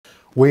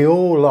We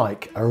all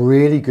like a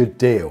really good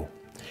deal.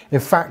 In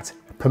fact,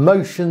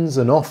 promotions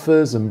and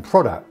offers and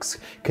products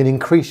can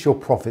increase your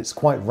profits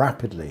quite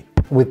rapidly.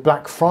 With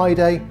Black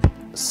Friday,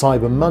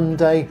 Cyber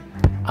Monday,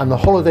 and the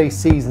holiday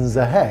seasons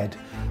ahead,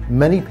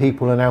 many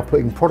people are now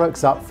putting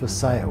products up for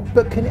sale.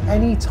 But can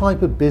any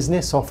type of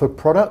business offer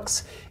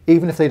products,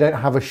 even if they don't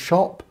have a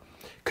shop?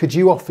 Could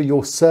you offer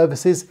your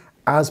services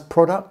as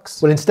products?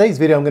 Well, in today's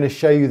video, I'm going to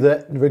show you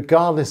that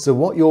regardless of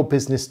what your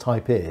business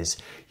type is,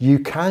 you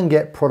can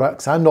get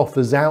products and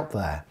offers out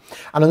there.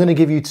 And I'm going to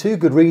give you 2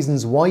 good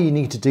reasons why you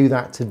need to do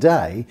that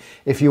today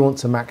if you want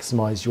to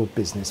maximize your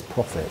business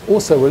profit.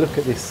 Also, we'll look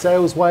at this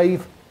sales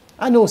wave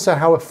and also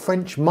how a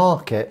French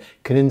market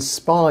can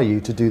inspire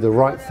you to do the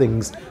right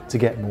things to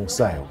get more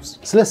sales.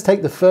 So let's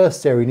take the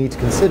first area you need to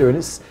consider, and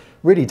it's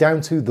really down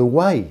to the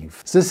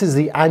wave. So this is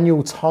the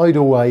annual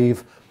tidal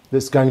wave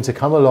that's going to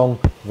come along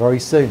very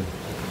soon.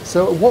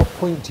 So at what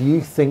point do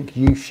you think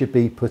you should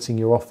be putting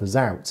your offers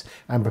out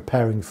and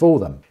preparing for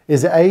them?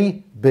 Is it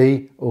A,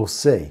 B, or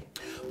C?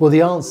 Well,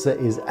 the answer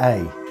is A.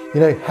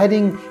 You know,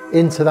 heading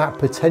into that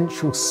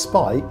potential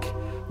spike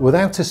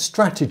without a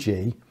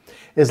strategy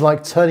is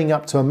like turning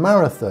up to a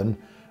marathon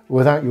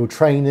without your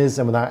trainers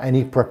and without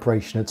any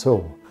preparation at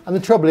all. And the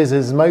trouble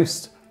is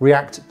most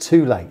react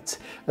too late.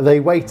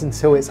 They wait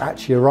until it's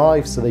actually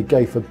arrived, so they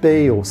go for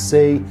B or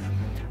C.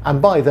 And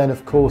by then,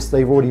 of course,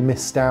 they've already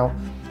missed out.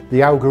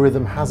 The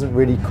algorithm hasn't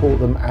really caught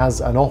them as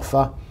an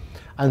offer.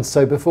 And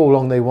so before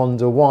long, they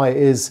wonder why it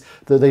is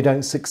that they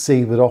don't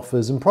succeed with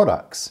offers and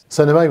products.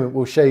 So in a moment,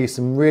 we'll show you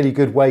some really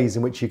good ways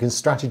in which you can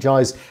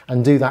strategize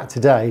and do that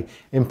today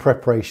in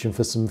preparation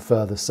for some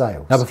further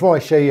sales. Now, before I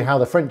show you how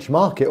the French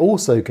market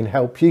also can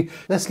help you,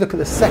 let's look at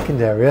the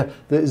second area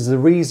that is the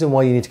reason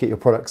why you need to get your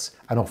products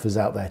and offers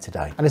out there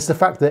today. And it's the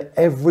fact that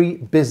every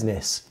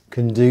business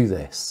can do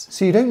this.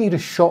 So you don't need a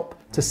shop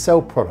to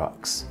sell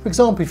products. For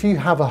example, if you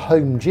have a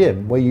home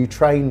gym where you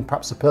train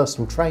perhaps a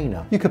personal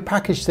trainer, you could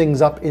package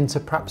things up into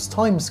perhaps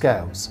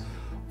timescales.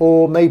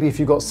 Or maybe if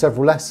you've got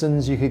several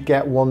lessons, you could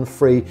get 1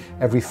 free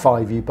every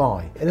 5 you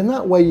buy. And in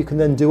that way, you can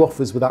then do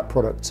offers with that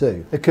product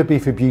too. It could be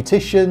for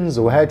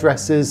beauticians or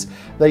hairdressers.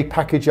 They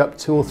package up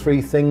 2 or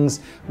 3 things.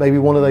 Maybe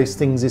one of those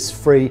things is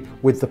free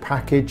with the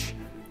package.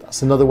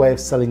 That's another way of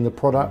selling the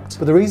product.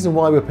 But the reason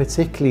why we're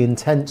particularly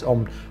intent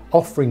on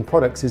offering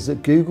products is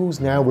that Google's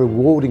now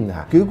rewarding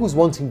that. Google's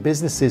wanting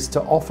businesses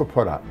to offer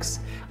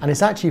products, and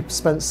it's actually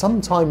spent some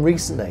time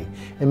recently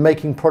in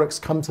making products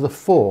come to the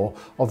fore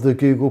of the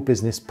Google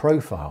business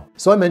profile.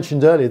 So I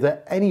mentioned earlier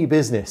that any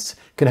business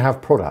can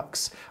have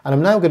products, and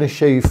I'm now going to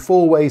show you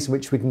 4 ways in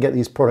which we can get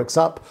these products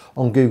up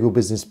on Google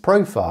business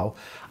profile,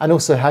 and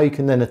also how you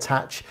can then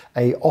attach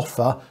a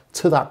offer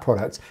to that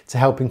product to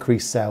help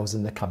increase sales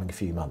in the coming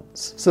few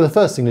months. So the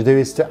first thing to do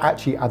is to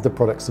actually add the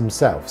products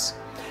themselves.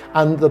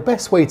 And the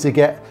best way to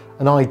get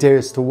an idea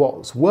as to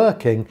what's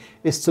working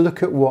is to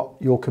look at what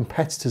your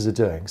competitors are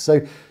doing. So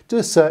do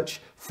a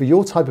search for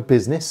your type of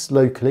business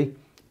locally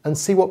and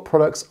see what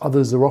products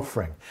others are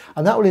offering.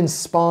 And that will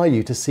inspire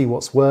you to see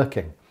what's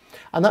working.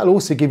 And that will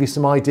also give you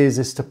some ideas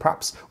as to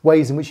perhaps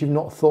ways in which you've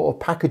not thought of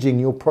packaging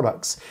your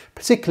products,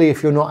 particularly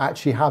if you're not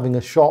actually having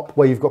a shop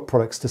where you've got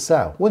products to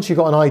sell. Once you've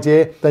got an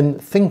idea, then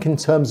think in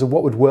terms of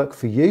what would work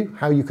for you,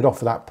 how you could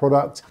offer that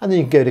product, and then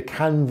you can go to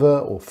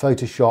Canva or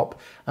Photoshop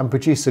and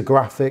produce a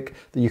graphic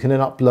that you can then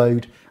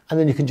upload, and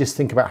then you can just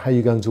think about how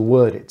you're going to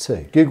word it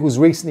too. Google's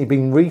recently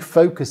been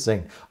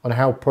refocusing on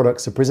how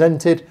products are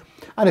presented.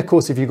 And of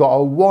course, if you've got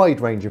a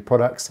wide range of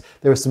products,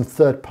 there are some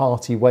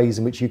third-party ways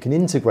in which you can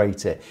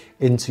integrate it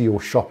into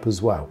your shop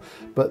as well.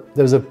 But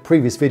there's a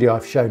previous video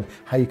I've shown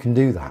how you can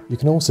do that. You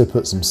can also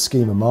put some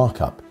schema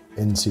markup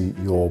into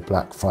your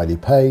Black Friday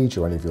page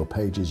or any of your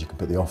pages. You can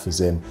put the offers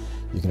in,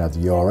 you can have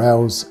the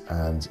URLs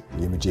and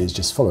the images,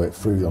 just follow it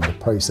through on the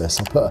process.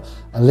 I'll put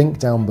a link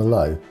down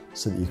below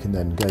so that you can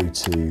then go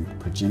to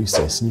produce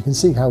this. And you can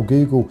see how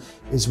Google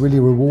is really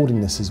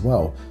rewarding this as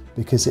well,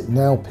 because it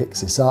now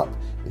picks this up,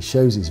 it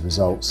shows these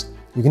results.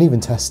 You can even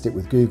test it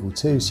with Google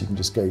too, so you can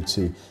just go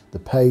to the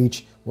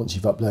page. Once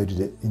you've uploaded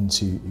it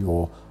into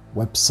your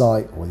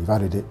website or you've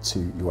added it to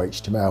your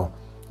HTML,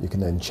 you can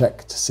then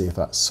check to see if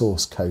that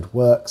source code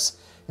works.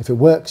 If it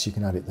works, you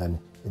can add it then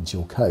into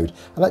your code.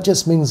 And that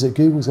just means that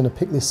Google's going to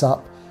pick this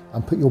up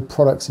and put your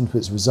products into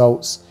its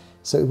results.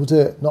 So it will do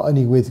it not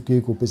only with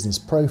Google Business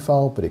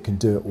Profile, but it can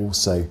do it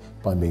also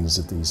by means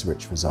of these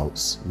rich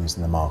results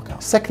using the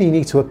markup. Secondly, you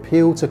need to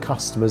appeal to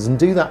customers and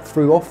do that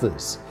through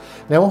offers.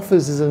 Now,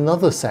 offers is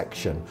another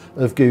section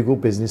of Google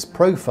Business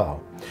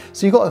Profile.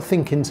 So you've got to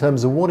think in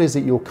terms of what is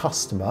it your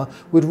customer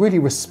would really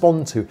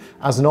respond to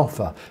as an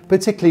offer,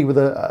 particularly with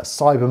a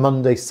Cyber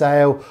Monday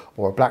sale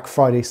or a Black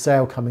Friday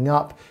sale coming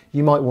up.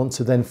 You might want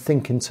to then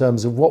think in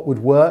terms of what would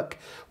work.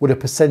 Would a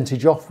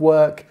percentage off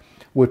work?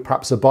 Would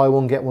perhaps a buy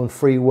one, get one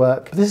free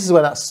work? This is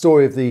where that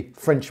story of the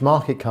French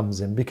market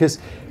comes in, because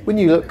when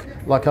you look,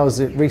 like I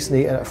was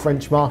recently at a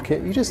French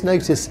market, you just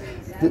notice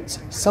that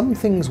some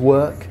things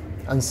work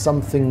and some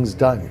things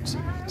don't.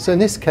 So in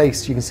this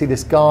case, you can see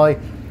this guy,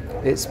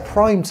 it's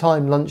prime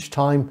time,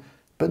 lunchtime,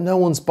 but no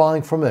one's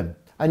buying from him.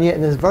 And yet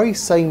in the very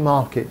same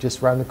market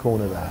just round the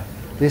corner there,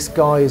 this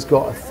guy has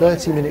got a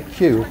 30-minute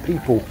queue of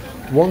people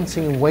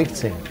wanting and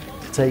waiting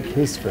to take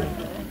his food.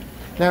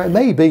 Now it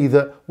may be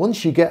that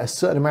once you get a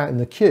certain amount in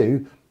the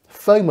queue,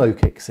 FOMO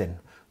kicks in,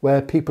 where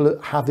people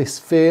have this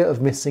fear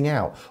of missing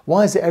out.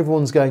 Why is it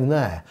everyone's going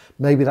there?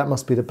 Maybe that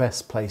must be the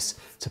best place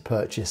to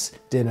purchase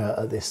dinner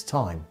at this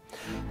time.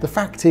 The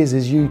fact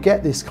is you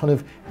get this kind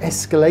of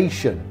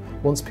escalation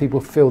once people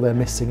feel they're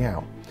missing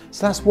out.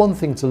 So that's one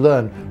thing to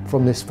learn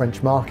from this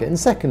French market. And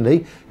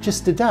secondly,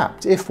 just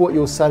adapt. If what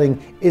you're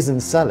selling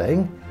isn't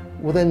selling,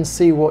 well then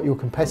see what your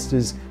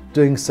competitors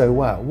doing so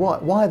well.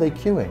 Why are they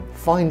queuing?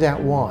 Find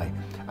out why,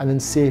 and then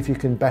see if you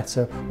can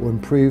better or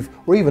improve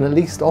or even at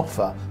least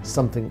offer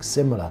something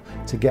similar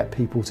to get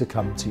people to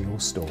come to your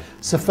store.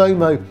 So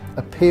FOMO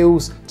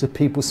appeals to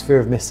people's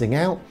fear of missing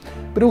out,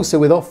 but also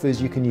with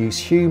offers you can use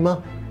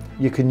humour,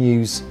 you can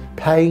use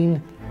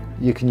pain,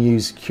 you can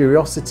use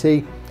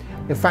curiosity.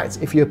 In fact,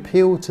 if you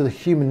appeal to the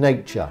human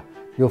nature,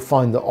 you'll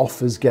find that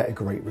offers get a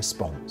great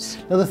response.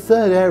 Now the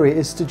third area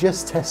is to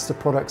just test the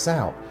products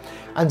out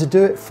and to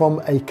do it from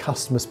a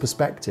customer's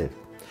perspective.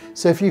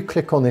 So if you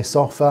click on this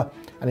offer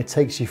and it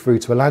takes you through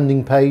to a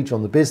landing page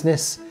on the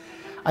business,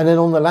 and then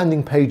on the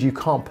landing page you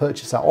can't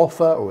purchase that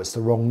offer, or it's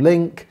the wrong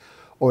link,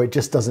 or it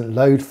just doesn't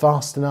load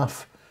fast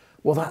enough,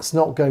 well that's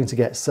not going to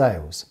get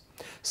sales.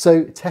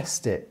 So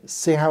test it,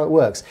 see how it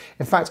works.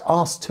 In fact,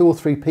 ask 2 or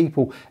 3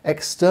 people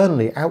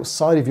externally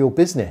outside of your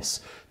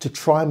business to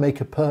try and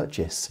make a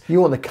purchase.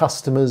 You want the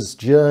customer's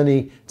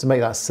journey to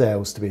make that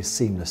sales to be as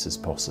seamless as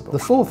possible. The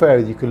fourth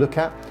area you could look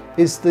at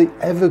is the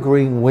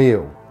evergreen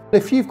wheel.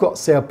 If you've got,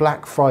 say, a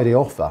Black Friday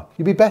offer,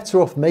 you'd be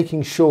better off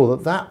making sure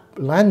that that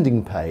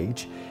landing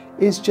page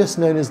is just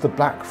known as the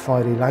Black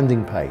Friday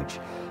landing page,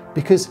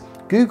 because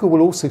Google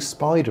will also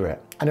spider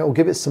it and it will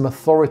give it some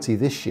authority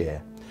this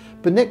year.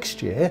 But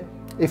next year,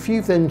 if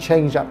you've then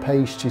changed that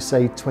page to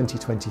say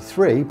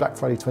 2023, Black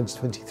Friday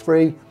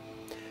 2023,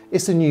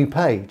 it's a new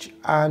page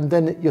and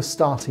then you're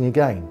starting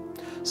again.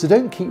 So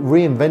don't keep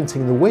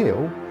reinventing the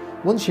wheel.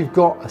 Once you've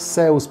got a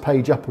sales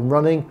page up and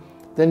running,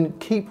 then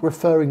keep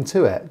referring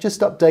to it. Just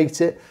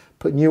update it,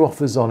 put new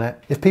offers on it.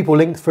 If people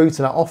link through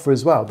to that offer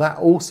as well, that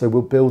also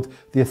will build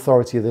the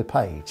authority of the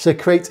page. So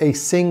create a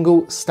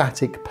single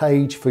static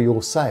page for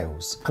your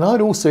sales. And I'd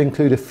also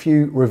include a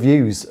few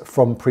reviews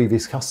from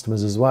previous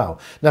customers as well.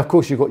 Now, of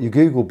course, you've got your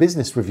Google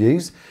business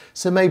reviews,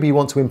 so maybe you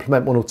want to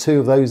implement 1 or 2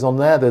 of those on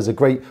there. There's a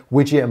great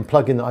widget and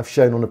plugin that I've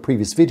shown on a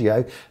previous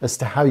video as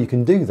to how you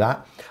can do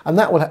that. And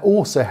that will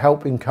also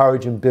help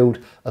encourage and build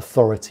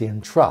authority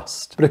and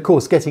trust. But of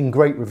course, getting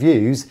great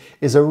reviews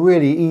is a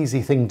really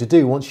easy thing to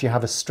do once you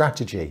have a strategy.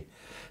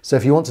 So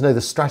if you want to know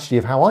the strategy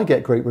of how I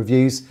get great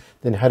reviews,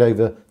 then head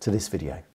over to this video.